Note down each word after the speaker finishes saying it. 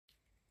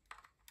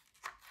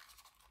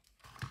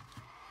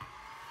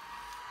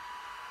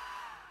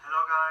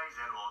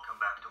guys, and welcome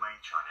back to my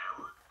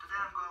channel. Today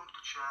I'm going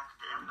to check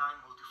the M9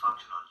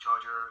 multifunctional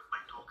charger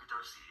by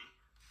ToolkitRC,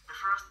 the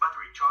first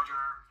battery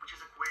charger which is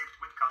equipped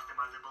with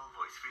customizable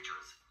voice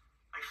features.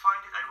 I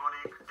find it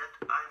ironic that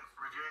I'm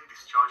reviewing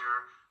this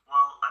charger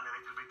while I'm a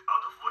little bit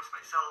out of voice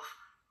myself,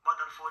 but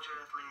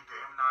unfortunately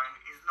the M9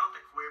 is not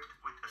equipped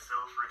with a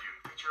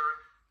self-reviewing feature,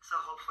 so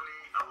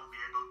hopefully I will be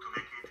able to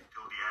make it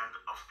till the end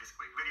of this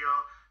quick video,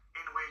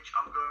 in which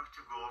I'm going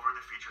to go over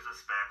the features and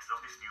specs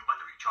of this new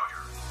battery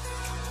charger.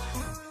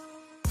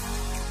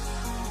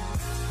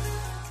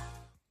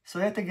 So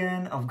yet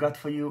again, I've got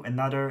for you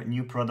another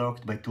new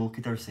product by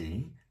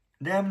ToolkitRC.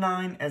 The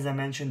M9, as I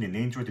mentioned in the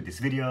intro to this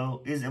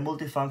video, is a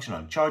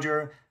multifunctional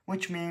charger,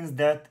 which means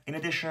that in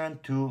addition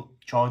to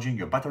charging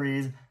your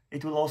batteries,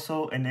 it will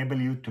also enable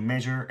you to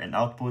measure and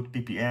output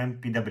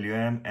ppm,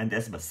 PWM, and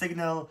SBUS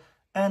signal,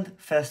 and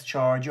fast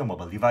charge your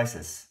mobile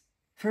devices.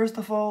 First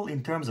of all,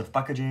 in terms of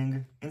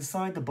packaging,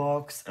 inside the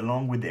box,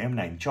 along with the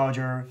M9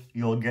 charger,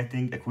 you're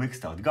getting a quick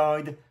start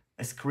guide,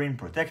 a screen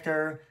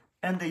protector,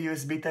 and a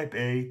USB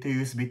Type-A to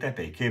USB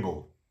Type-A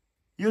cable.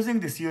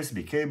 Using this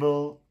USB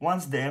cable,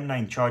 once the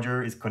M9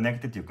 charger is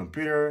connected to your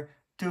computer,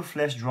 two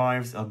flash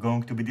drives are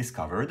going to be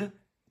discovered.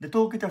 The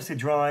ToolkitRC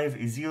drive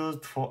is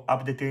used for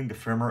updating the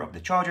firmware of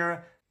the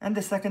charger, and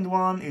the second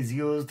one is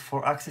used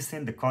for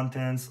accessing the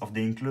contents of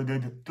the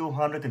included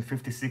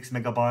 256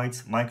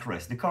 MB micro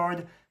SD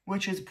card,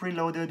 which is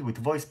preloaded with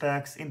voice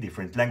packs in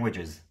different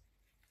languages.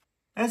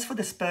 As for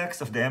the specs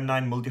of the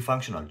M9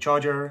 multifunctional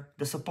charger,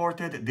 the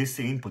supported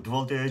DC input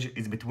voltage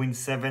is between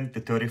 7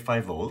 to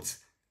 35 volts,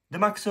 the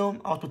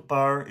maximum output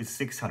power is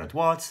 600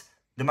 watts,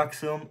 the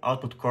maximum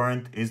output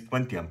current is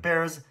 20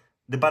 amperes,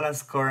 the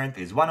balance current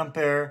is 1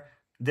 ampere,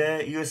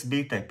 the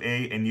USB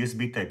Type-A and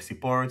USB Type-C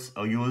ports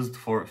are used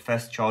for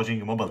fast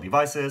charging mobile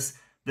devices.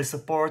 They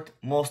support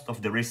most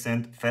of the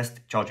recent fast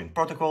charging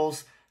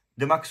protocols.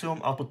 The maximum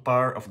output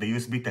power of the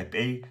USB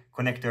Type-A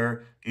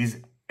connector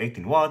is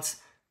 18 watts.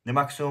 The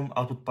maximum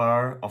output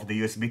power of the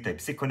USB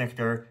Type-C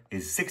connector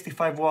is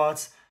 65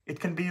 watts. It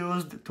can be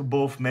used to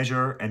both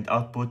measure and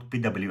output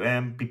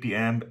PWM,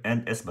 ppm,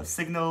 and SBUS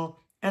signal.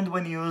 And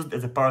when used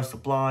as a power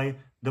supply,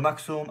 the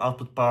maximum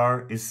output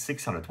power is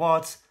 600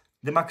 watts.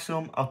 The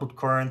maximum output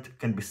current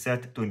can be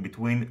set to in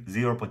between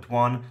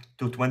 0.1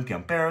 to 20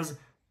 amperes,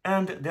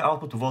 and the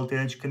output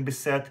voltage can be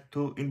set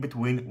to in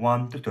between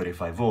 1 to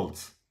 35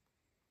 volts.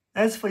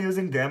 As for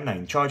using the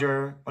M9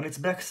 charger, on its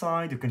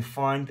backside you can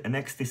find an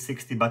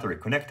XT60 battery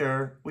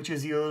connector, which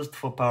is used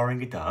for powering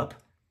it up.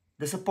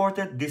 The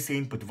supported DC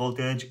input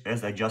voltage,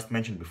 as I just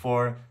mentioned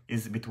before,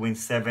 is between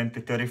 7 to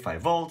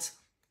 35 volts.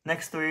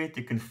 Next to it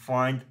you can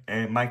find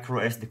a micro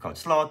SD card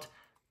slot.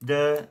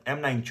 The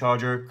M9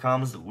 charger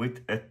comes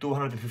with a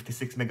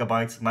 256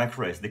 MB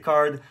micro SD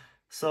card,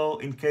 so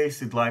in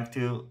case you'd like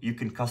to, you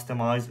can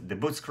customize the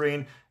boot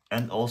screen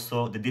and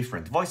also the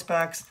different voice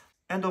packs.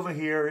 And over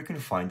here you can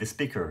find the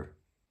speaker.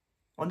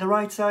 On the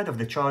right side of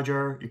the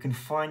charger you can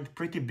find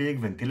pretty big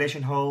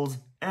ventilation holes,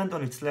 and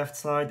on its left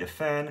side a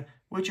fan,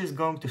 which is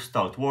going to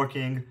start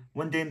working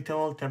when the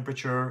internal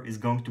temperature is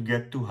going to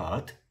get too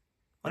hot.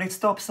 On its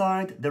top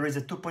side there is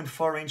a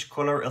 2.4-inch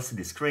color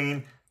LCD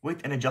screen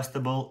with an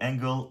adjustable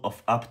angle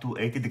of up to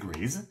 80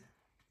 degrees.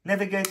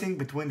 Navigating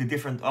between the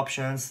different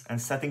options and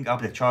setting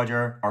up the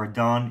charger are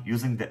done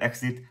using the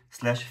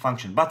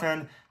exit/function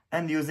button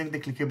and using the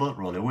clickable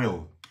roller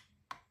wheel.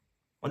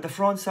 On the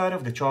front side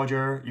of the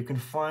charger, you can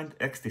find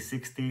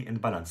XT60 and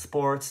balance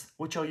ports,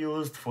 which are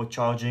used for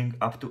charging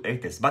up to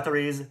 8S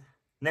batteries.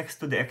 Next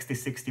to the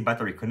XT60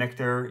 battery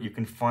connector, you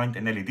can find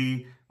an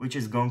LED, which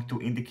is going to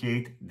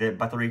indicate the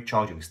battery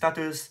charging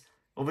status.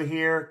 Over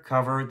here,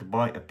 covered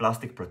by a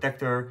plastic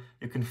protector,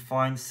 you can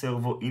find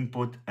servo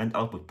input and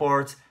output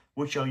ports,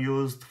 which are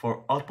used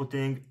for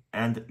outputting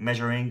and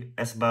measuring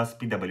SBUS,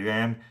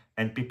 PWM,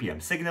 and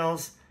ppm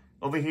signals.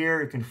 Over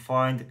here you can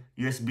find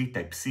USB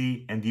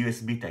Type-C and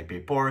USB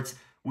Type-A ports,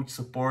 which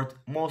support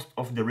most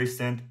of the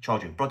recent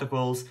charging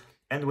protocols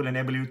and will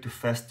enable you to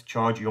fast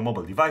charge your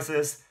mobile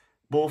devices.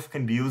 Both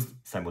can be used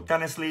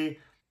simultaneously.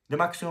 The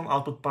maximum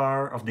output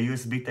power of the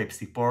USB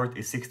Type-C port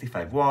is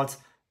 65 watts,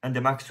 and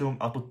the maximum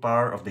output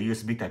power of the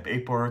USB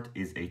Type-A port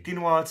is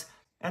 18 watts,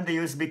 and the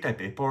USB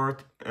Type-A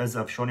port, as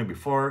I've shown you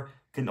before,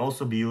 can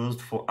also be used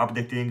for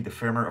updating the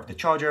firmware of the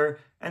charger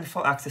and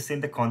for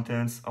accessing the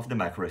contents of the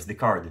micro SD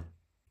card.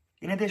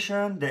 In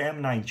addition, the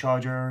M9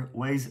 charger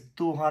weighs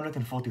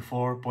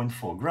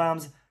 244.4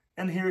 grams,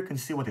 and here you can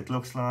see what it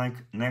looks like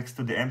next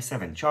to the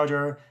M7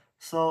 charger.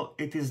 So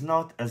it is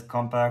not as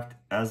compact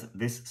as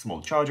this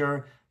small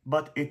charger,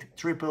 but it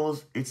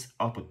triples its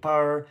output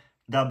power,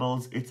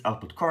 doubles its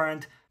output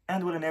current,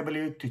 and will enable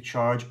you to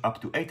charge up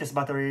to 8S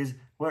batteries,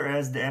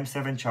 whereas the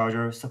M7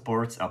 charger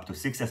supports up to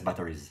 6S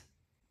batteries.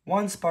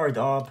 Once powered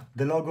up,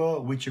 the logo,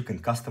 which you can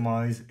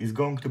customize, is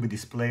going to be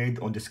displayed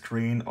on the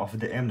screen of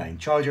the M9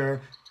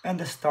 charger, and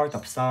the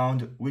startup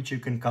sound, which you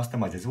can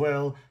customize as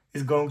well,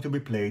 is going to be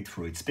played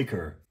through its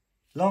speaker.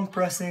 Long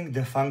pressing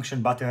the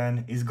function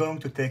button is going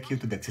to take you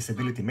to the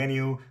accessibility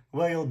menu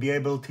where you'll be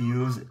able to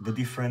use the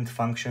different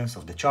functions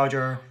of the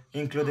charger,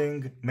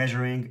 including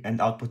measuring and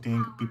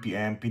outputting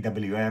ppm,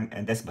 PWM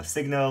and SBUS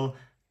signal,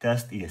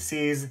 test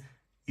ESCs,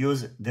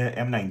 use the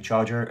M9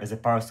 charger as a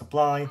power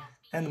supply,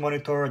 and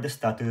monitor the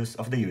status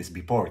of the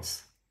USB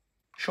ports.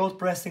 Short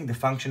pressing the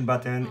function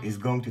button is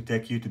going to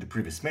take you to the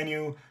previous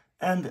menu,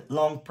 and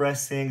long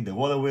pressing the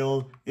roller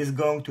wheel is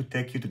going to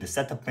take you to the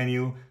setup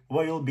menu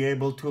where you'll be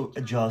able to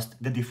adjust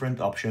the different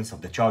options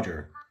of the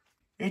charger.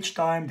 Each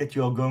time that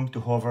you are going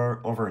to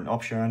hover over an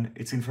option,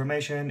 its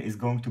information is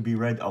going to be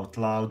read out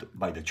loud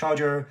by the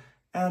charger,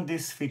 and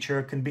this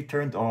feature can be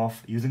turned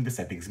off using the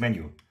settings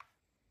menu.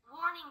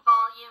 Warning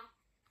volume.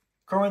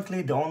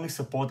 Currently, the only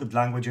supported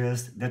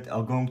languages that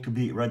are going to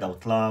be read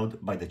out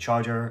loud by the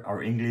charger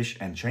are English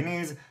and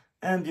Chinese,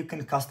 and you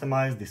can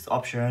customize this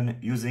option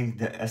using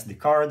the SD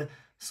card,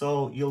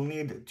 so you'll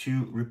need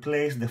to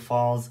replace the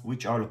files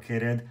which are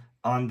located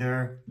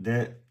under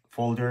the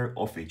folder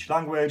of each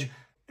language,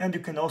 and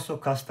you can also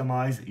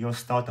customize your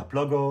startup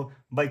logo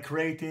by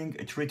creating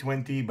a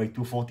 320 by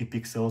 240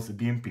 pixels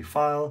BMP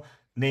file,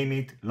 name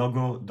it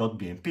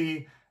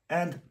logo.bmp,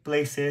 and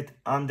place it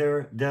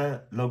under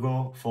the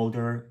logo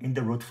folder in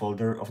the root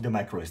folder of the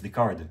microSD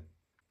card.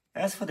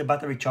 As for the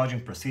battery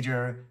charging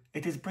procedure,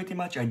 it is pretty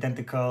much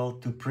identical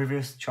to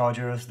previous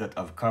chargers that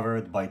I've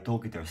covered by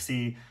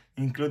ToolkitRC,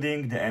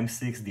 including the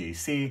M6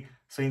 DAC,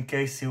 so in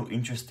case you're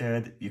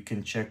interested, you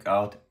can check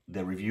out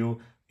the review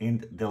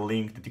in the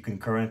link that you can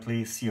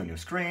currently see on your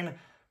screen.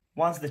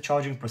 Once the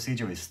charging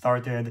procedure is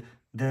started,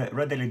 the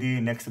red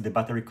LED next to the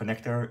battery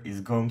connector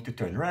is going to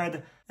turn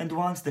red, and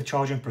once the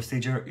charging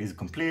procedure is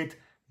complete,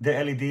 the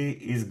LED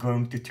is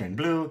going to turn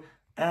blue,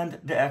 and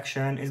the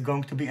action is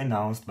going to be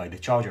announced by the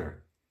charger.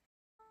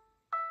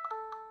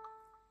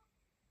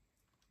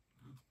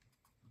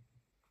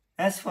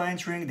 As for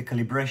entering the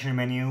calibration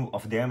menu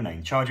of the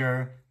M9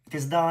 charger, it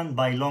is done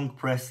by long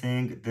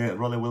pressing the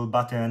roller wheel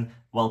button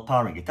while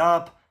powering it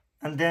up,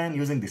 and then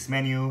using this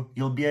menu,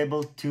 you'll be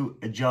able to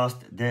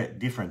adjust the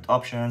different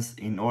options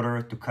in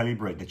order to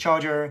calibrate the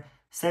charger,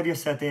 save your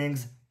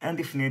settings, and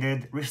if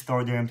needed,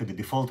 restore them to the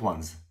default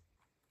ones.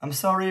 I'm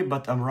sorry,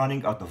 but I'm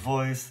running out of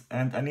voice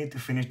and I need to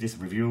finish this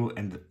review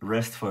and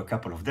rest for a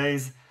couple of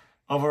days.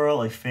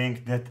 Overall, I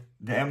think that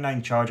the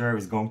M9 charger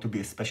is going to be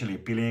especially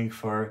appealing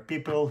for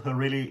people who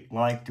really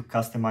like to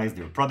customize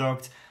their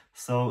products,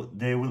 so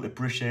they will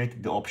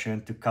appreciate the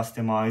option to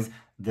customize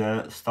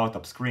the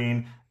startup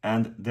screen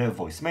and the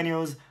voice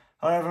menus.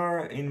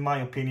 However, in my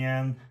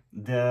opinion,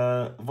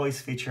 the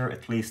voice feature,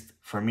 at least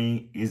for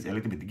me, is a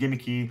little bit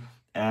gimmicky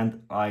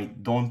and I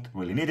don't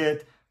really need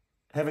it.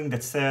 Having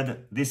that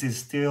said, this is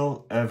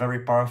still a very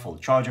powerful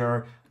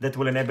charger that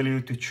will enable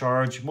you to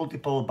charge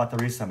multiple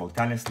batteries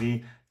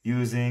simultaneously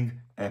using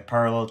a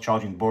parallel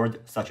charging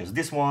board such as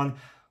this one.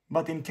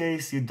 But in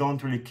case you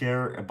don't really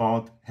care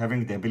about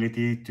having the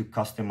ability to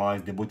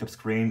customize the boot up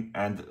screen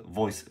and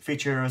voice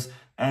features,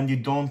 and you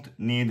don't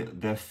need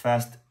the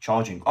fast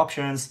charging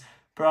options,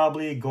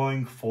 probably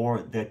going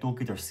for the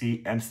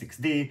ToolkitRC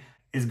M6D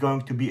is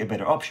going to be a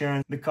better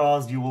option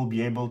because you will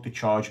be able to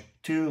charge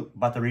 2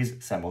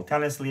 batteries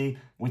simultaneously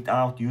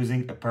without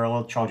using a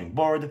parallel charging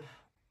board,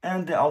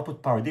 and the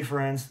output power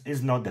difference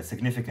is not that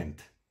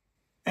significant.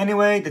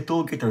 Anyway, the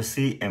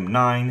ToolkitRC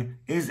M9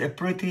 is a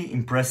pretty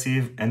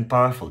impressive and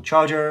powerful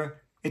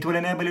charger. It will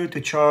enable you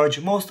to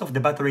charge most of the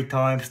battery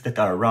types that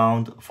are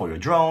around for your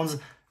drones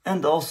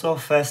and also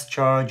fast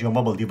charge your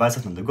mobile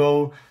devices on the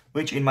go,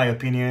 which in my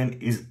opinion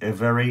is a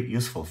very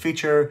useful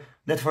feature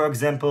that, for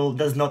example,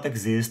 does not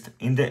exist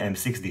in the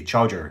M6D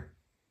charger.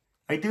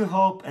 I do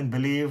hope and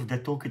believe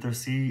that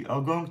ToolkitRC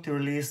are going to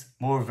release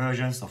more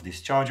versions of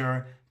this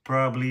charger,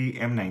 probably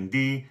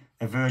M9D,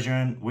 a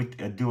version with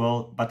a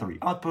dual battery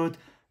output,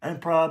 and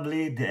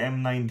probably the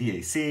M9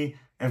 DAC,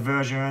 a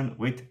version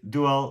with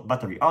dual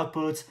battery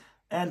outputs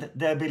and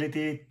the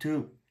ability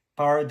to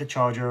power the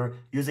charger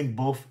using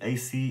both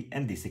AC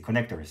and DC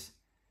connectors.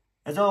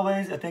 As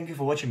always, I thank you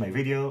for watching my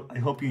video. I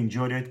hope you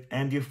enjoyed it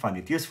and you found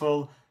it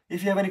useful.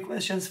 If you have any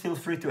questions, feel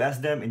free to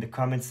ask them in the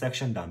comment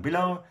section down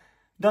below.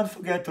 Don't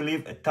forget to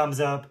leave a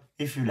thumbs up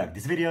if you like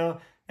this video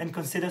and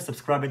consider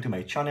subscribing to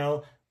my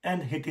channel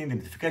and hitting the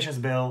notifications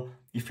bell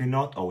if you're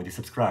not already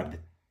subscribed.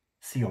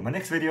 See you on my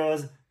next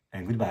videos,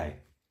 and goodbye.